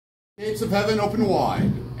Gates of heaven open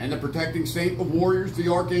wide, and the protecting saint of warriors,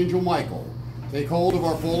 the Archangel Michael, take hold of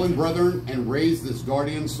our fallen brethren and raise this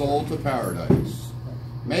guardian soul to paradise.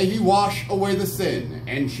 May he wash away the sin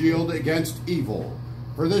and shield against evil,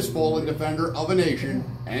 for this fallen defender of a nation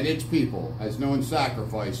and its people has known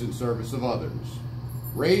sacrifice in service of others.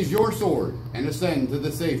 Raise your sword and ascend to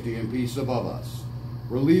the safety and peace above us.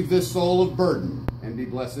 Relieve this soul of burden and be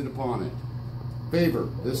blessed upon it. Favor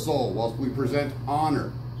this soul whilst we present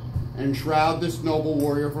honor, and shroud this noble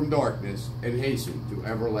warrior from darkness and hasten to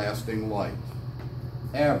everlasting light.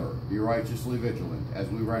 Ever be righteously vigilant as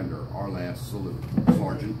we render our last salute.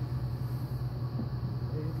 Sergeant.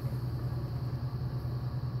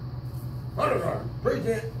 Honor guard,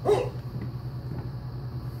 present.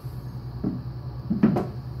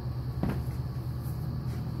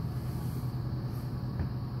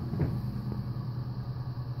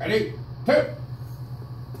 Ready? Two.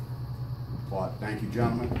 Plot. Thank you,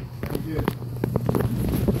 gentlemen. Thank you.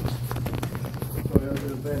 Sorry, I was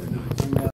in bed.